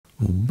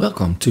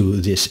Welcome to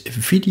this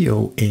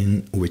video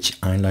in which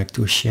I like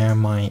to share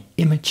my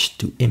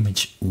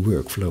image-to-image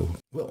workflow.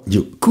 Well,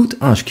 you could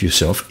ask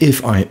yourself,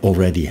 if I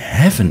already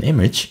have an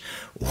image,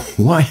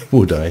 why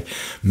would I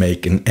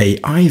make an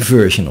AI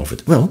version of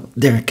it? Well,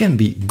 there can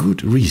be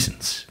good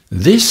reasons.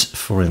 This,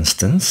 for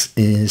instance,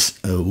 is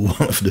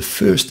one of the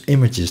first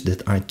images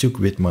that I took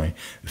with my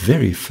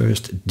very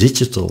first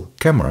digital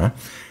camera,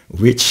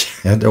 which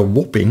had a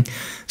whopping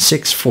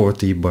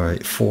 640 by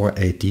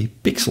 480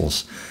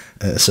 pixels.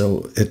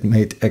 So it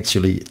made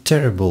actually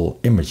terrible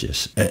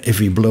images.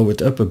 If we blow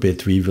it up a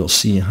bit, we will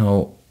see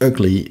how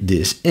ugly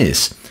this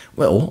is.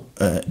 Well,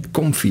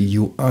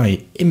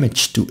 ComfyUI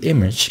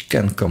image-to-image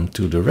can come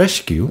to the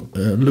rescue.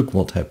 Look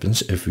what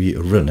happens if we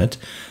run it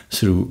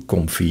through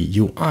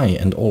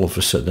ComfyUI, and all of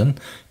a sudden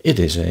it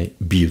is a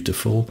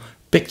beautiful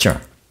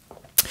picture.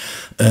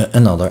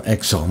 Another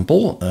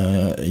example,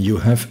 you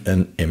have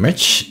an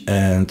image,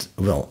 and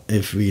well,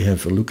 if we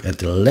have a look at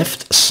the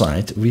left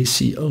side, we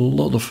see a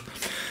lot of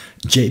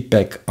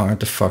JPEG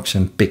artifacts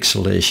and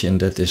pixelation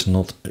that is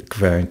not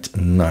quite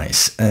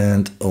nice.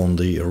 And on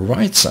the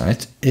right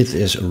side, it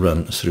is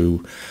run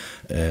through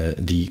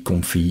the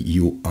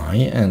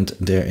ComfyUI, and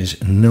there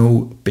is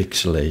no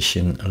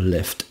pixelation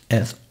left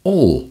at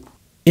all.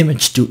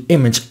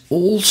 Image-to-image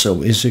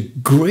also is a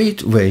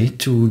great way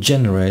to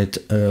generate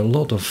a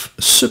lot of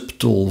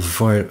subtle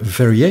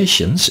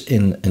variations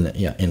in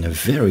a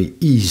very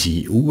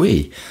easy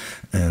way.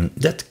 And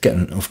that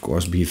can of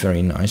course be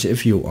very nice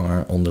if you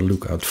are on the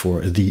lookout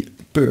for the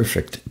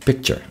perfect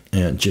picture.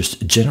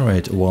 Just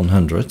generate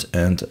 100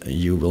 and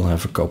you will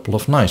have a couple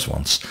of nice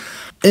ones.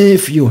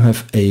 If you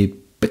have a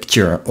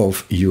picture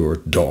of your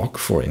dog,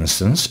 for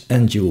instance,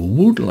 and you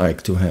would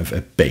like to have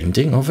a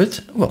painting of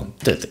it, well,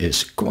 that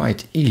is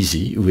quite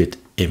easy with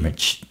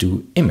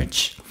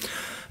image-to-image.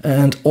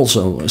 And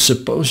also,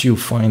 suppose you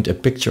find a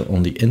picture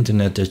on the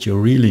internet that you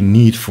really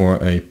need for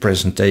a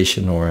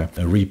presentation or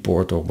a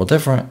report or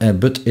whatever,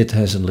 but it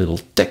has a little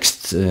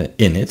text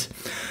in it.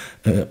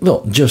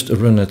 Well, just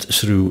run it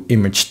through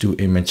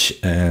image-to-image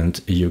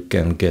and you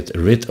can get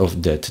rid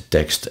of that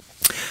text.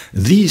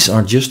 These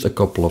are just a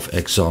couple of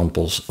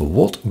examples of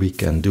what we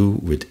can do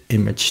with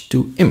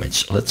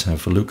image-to-image. Let's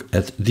have a look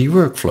at the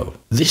workflow.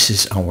 This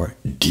is our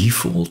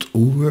default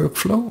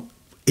workflow,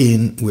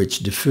 in which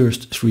the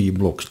first three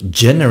blocks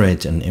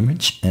generate an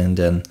image, and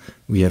then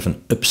we have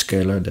an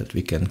upscaler that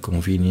we can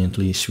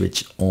conveniently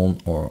switch on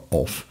or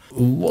off.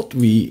 What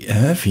we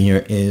have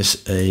here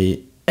is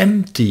a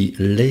empty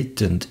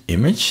latent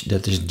image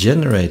that is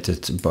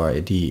generated by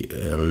the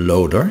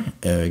loader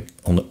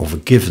of a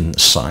given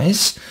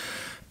size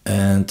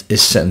and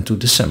is sent to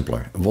the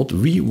sampler. What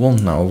we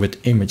want now with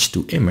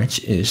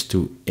image-to-image is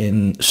to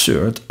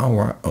insert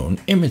our own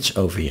image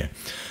over here.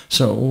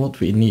 So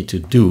what we need to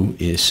do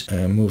is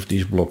move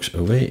these blocks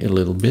away a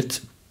little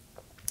bit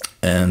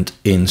and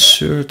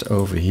insert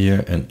over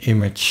here an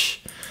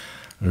image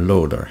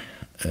loader.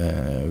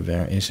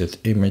 Where is it?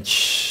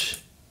 Image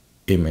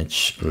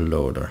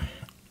loader.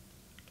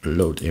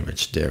 Load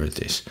image, there it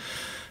is.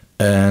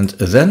 And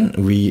then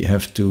we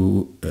have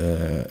to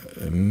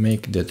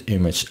make that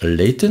image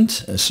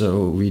latent.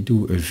 So we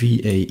do a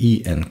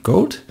VAE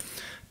encode.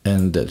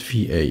 And that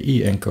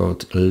VAE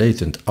encode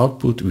latent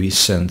output we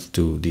send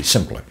to the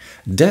sampler.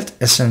 That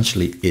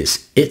essentially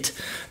is it.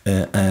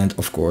 And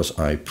of course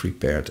I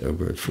prepared a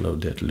workflow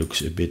that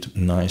looks a bit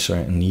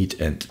nicer, neat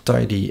and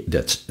tidy.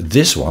 That's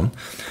this one.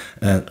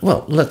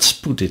 Well, let's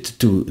put it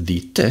to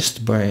the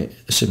test by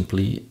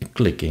simply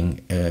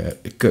clicking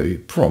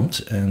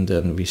prompt, and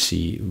then we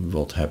see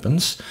what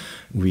happens.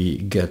 We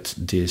get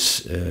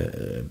this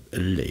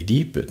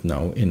lady, but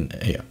now in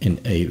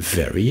a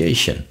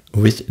variation.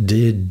 With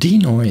the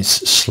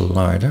denoise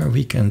slider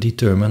we can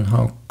determine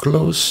how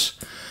close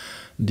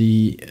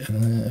the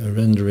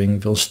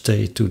rendering will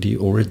stay to the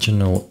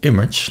original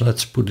image.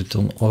 Let's put it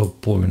on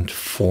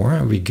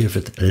 0.4. We give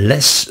it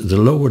less, the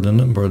lower the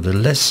number, the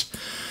less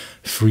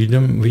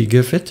freedom we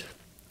give it.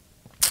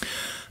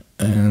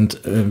 And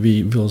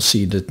we will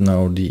see that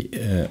now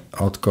the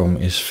outcome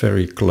is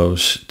very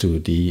close to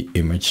the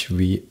image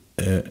we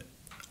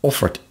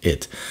offered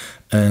it.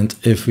 And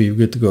if we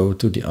would go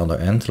to the other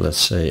end, let's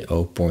say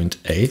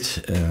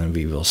 0.8,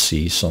 we will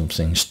see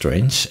something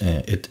strange.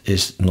 It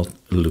is not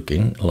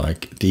looking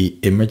like the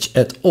image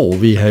at all.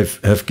 We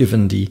have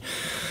given the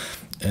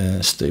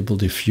Stable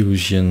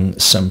Diffusion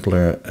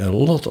sampler a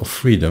lot of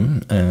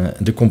freedom.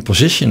 The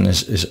composition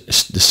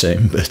is the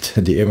same, but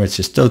the image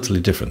is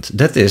totally different.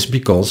 That is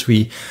because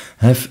we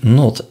have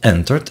not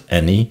entered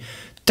any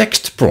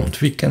text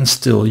prompt. We can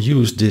still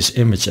use this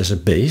image as a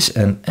base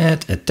and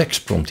add a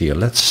text prompt here.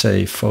 Let's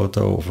say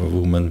photo of a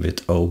woman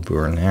with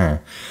auburn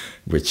hair,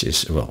 which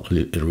is, well,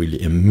 really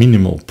a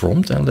minimal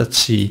prompt. And let's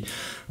see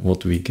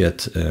what we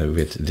get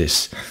with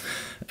this.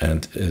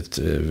 And it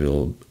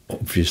will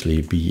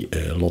obviously be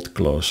a lot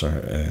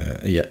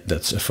closer. Yeah,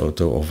 that's a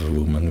photo of a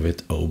woman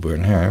with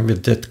auburn hair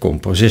with that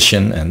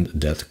composition and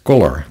that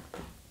color.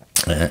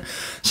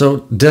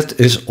 So that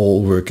is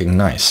all working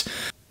nice.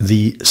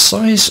 The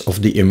size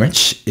of the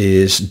image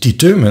is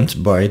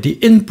determined by the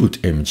input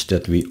image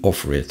that we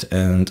offer it,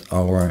 and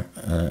our,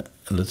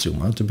 let's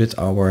zoom out a bit,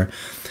 our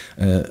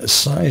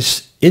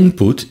size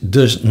input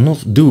does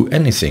not do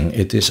anything.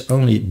 It is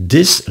only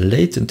this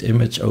latent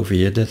image over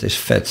here that is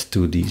fed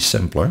to the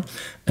sampler,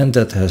 and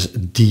that has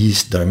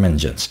these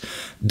dimensions.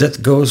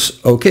 That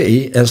goes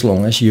okay as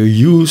long as you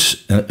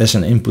use as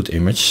an input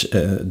image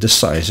the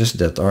sizes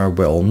that are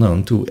well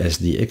known to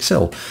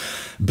SDXL.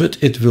 But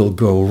it will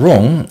go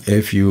wrong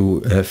if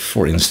you have,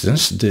 for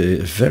instance, the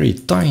very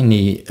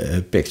tiny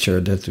picture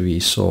that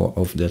we saw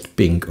of that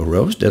pink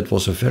rose. That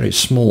was a very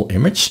small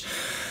image.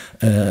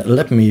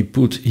 Let me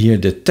put here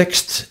the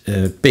text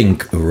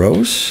pink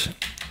rose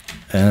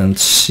and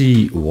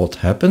see what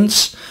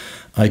happens.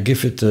 I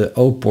give it a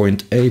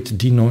 0.8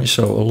 denoise,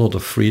 so a lot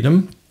of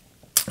freedom.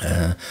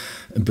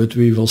 But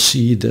we will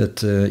see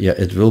that yeah,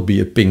 it will be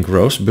a pink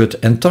rose, but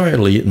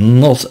entirely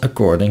not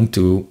according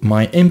to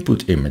my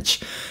input image.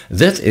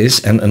 That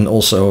is, and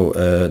also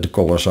the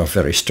colors are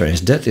very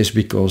strange. That is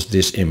because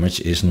this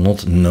image is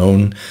not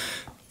known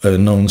a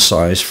known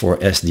size for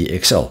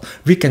SDXL.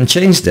 We can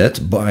change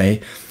that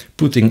by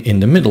putting in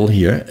the middle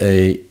here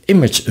a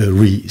image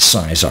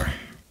resizer.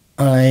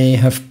 I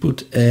have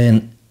put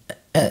an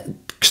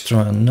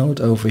extra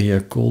node over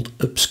here called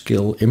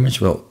upscale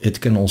image. Well,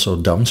 it can also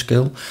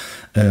downscale.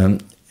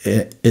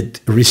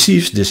 It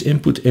receives this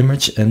input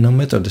image, and no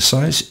matter the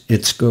size,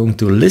 it's going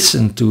to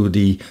listen to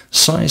the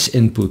size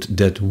input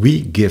that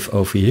we give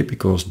over here,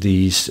 because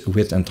these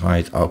width and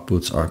height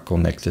outputs are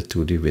connected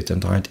to the width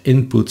and height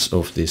inputs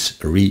of this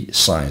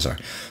resizer.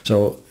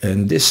 So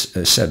in this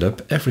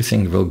setup,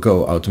 everything will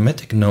go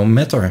automatic no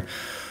matter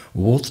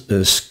what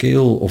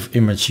scale of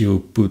image you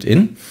put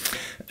in.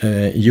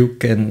 You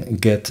can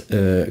get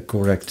a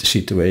correct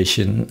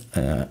situation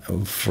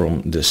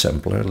from the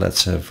sampler.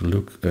 Let's have a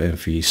look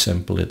if we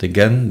sample it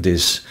again.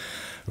 This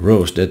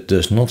rose that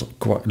does not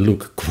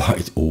look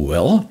quite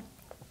well.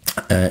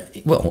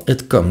 Well,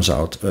 it comes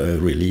out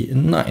really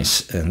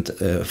nice and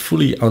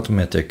fully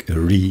automatic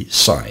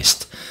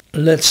resized.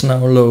 Let's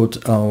now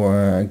load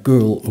our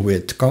girl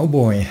with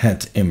cowboy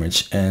hat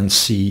image and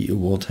see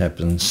what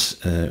happens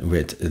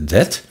with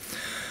that.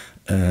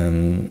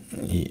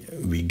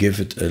 We give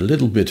it a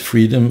little bit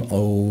freedom,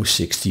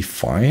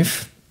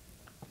 0.65,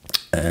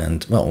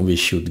 and well, we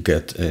should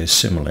get a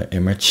similar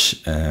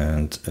image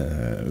and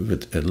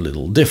with a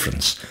little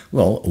difference.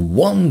 Well,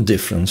 one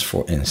difference,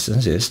 for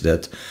instance, is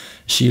that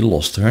she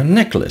lost her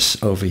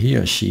necklace. Over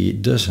here she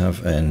does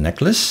have a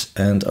necklace,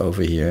 and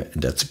over here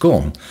that's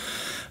gone.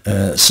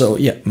 So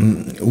yeah,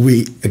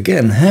 we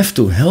again have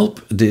to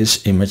help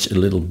this image a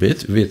little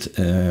bit with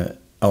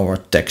our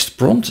text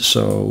prompt.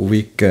 So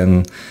we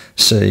can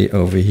say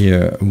over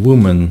here,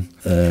 woman,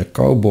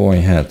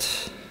 cowboy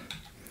hat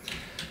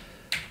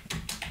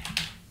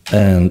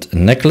and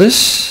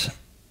necklace.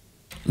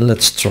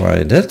 Let's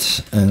try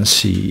that and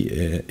see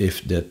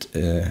if that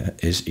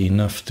is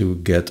enough to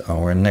get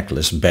our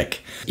necklace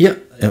back. Yeah,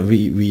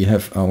 we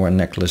have our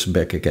necklace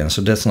back again,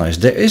 so that's nice.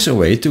 There is a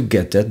way to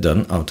get that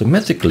done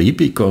automatically,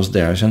 because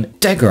there's a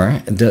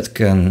tagger that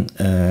can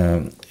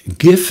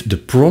give the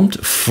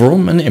prompt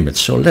from an image.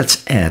 So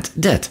let's add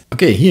that.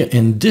 Okay, here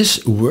in this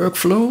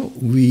workflow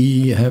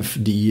we have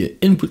the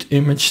input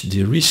image,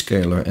 the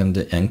rescaler and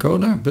the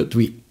encoder, but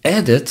we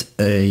added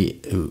a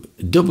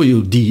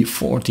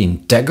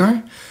WD14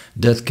 tagger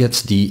that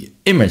gets the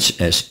image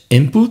as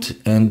input,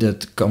 and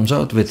that comes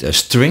out with a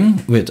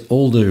string with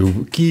all the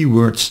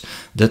keywords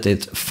that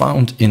it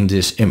found in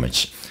this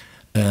image.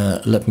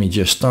 Let me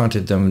just start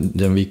it,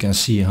 then we can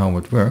see how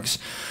it works.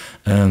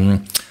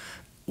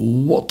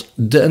 What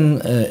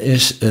then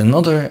is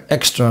another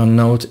extra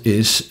note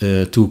is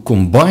to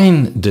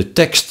combine the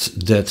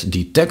text that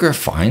the tagger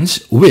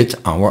finds with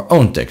our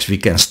own text. We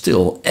can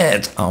still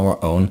add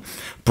our own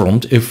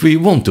prompt if we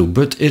want to,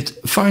 but it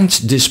finds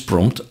this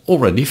prompt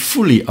already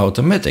fully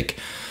automatic.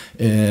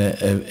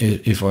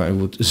 If I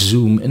would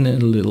zoom in a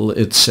little,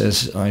 it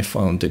says I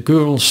found a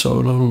girl,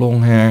 solo,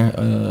 long hair,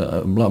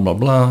 blah blah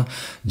blah,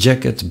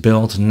 jacket,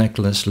 belt,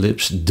 necklace,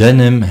 lips,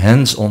 denim,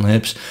 hands on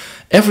hips.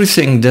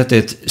 Everything that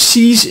it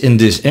sees in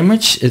this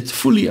image, it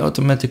fully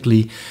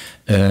automatically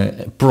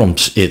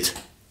prompts it.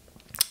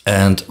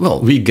 And well,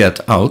 we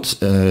get out,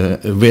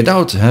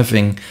 without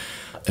having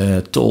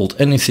told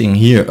anything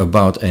here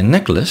about a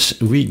necklace,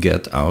 we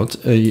get out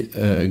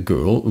a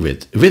girl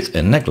with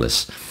a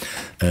necklace.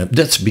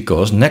 That's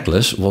because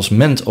necklace was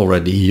meant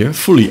already here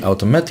fully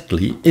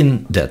automatically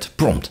in that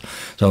prompt.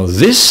 So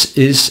this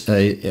is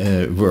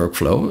a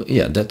workflow,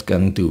 yeah, that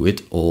can do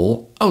it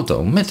all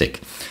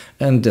automatic.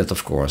 And that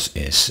of course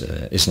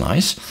is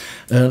nice.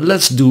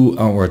 Let's do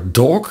our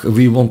dog.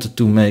 We wanted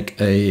to make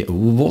a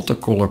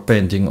watercolor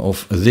painting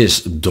of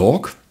this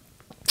dog.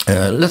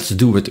 Let's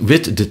do it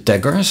with the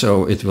tagger,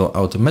 so it will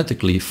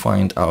automatically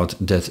find out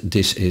that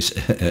this is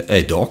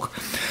a dog.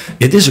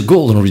 It is a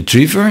golden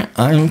retriever.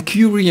 I'm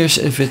curious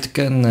if it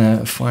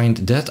can find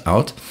that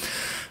out.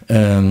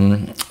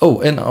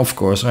 Oh, and of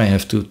course I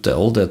have to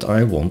tell that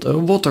I want a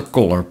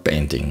watercolor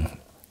painting.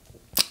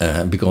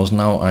 because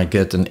now I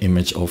get an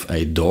image of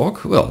a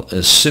dog. Well,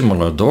 a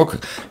similar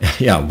dog.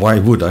 Yeah, why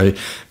would I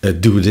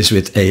do this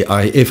with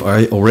AI if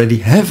I already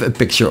have a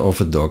picture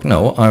of a dog?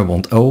 No, I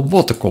want a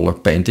watercolor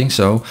painting.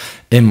 So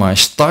in my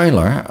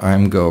styler,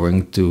 I'm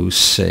going to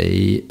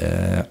say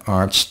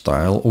art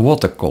style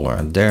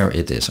watercolor. There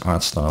it is,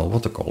 art style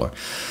watercolor.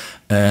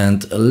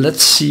 And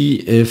let's see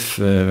if,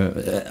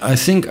 I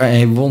think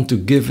I want to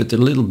give it a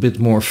little bit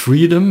more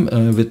freedom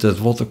with that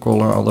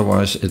watercolor,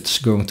 otherwise it's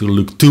going to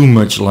look too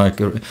much like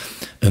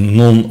a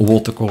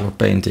non-watercolor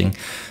painting.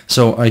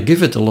 So I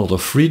give it a lot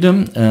of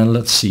freedom and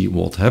let's see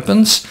what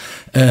happens.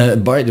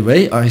 By the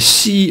way, I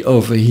see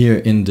over here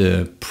in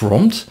the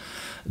prompt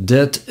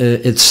that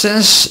it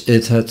says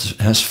it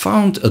has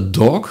found a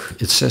dog.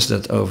 It says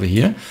that over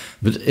here,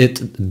 but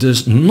it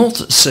does not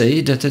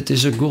say that it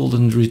is a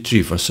golden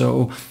retriever.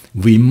 So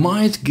we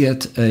might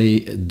get a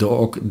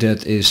dog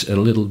that is a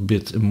little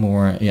bit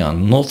more, yeah,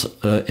 not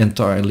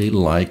entirely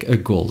like a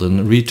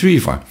golden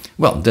retriever.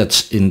 Well,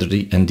 that's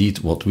indeed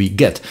what we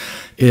get.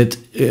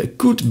 It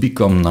could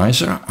become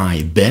nicer,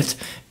 I bet,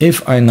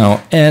 if I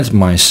now add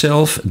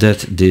myself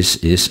that this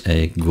is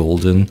a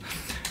golden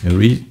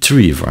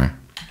retriever.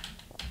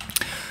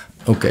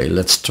 Okay,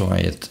 let's try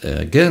it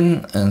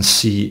again and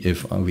see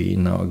if we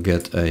now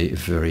get a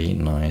very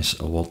nice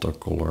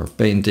watercolor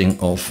painting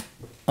of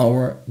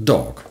our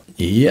dog.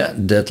 Yeah,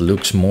 that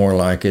looks more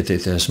like it.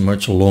 It has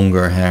much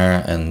longer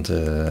hair and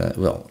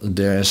well,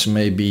 there's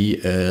maybe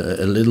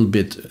a little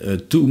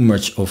bit too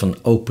much of an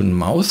open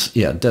mouth.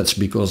 Yeah, that's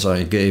because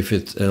I gave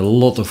it a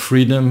lot of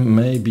freedom.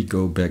 Maybe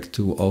go back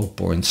to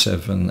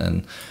 0.7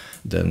 and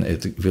then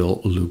it will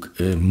look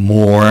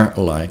more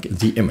like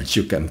the image.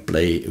 You can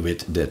play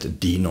with that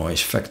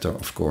denoise factor,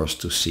 of course,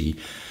 to see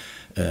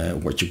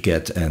what you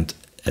get, and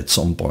at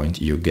some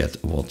point you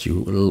get what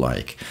you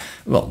like.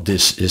 Well,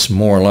 this is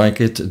more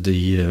like it.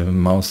 The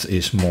mouth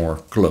is more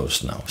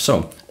closed now.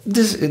 So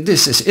this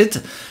is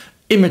it.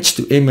 Image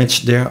to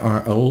image, there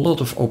are a lot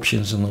of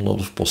options and a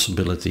lot of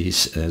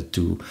possibilities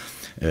to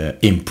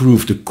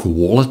improve the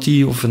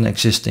quality of an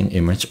existing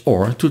image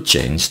or to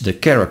change the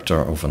character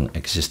of an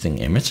existing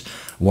image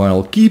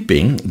while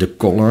keeping the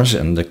colors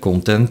and the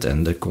content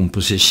and the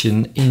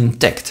composition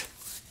intact.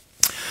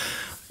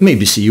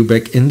 Maybe see you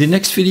back in the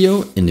next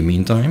video. In the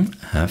meantime,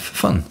 have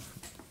fun.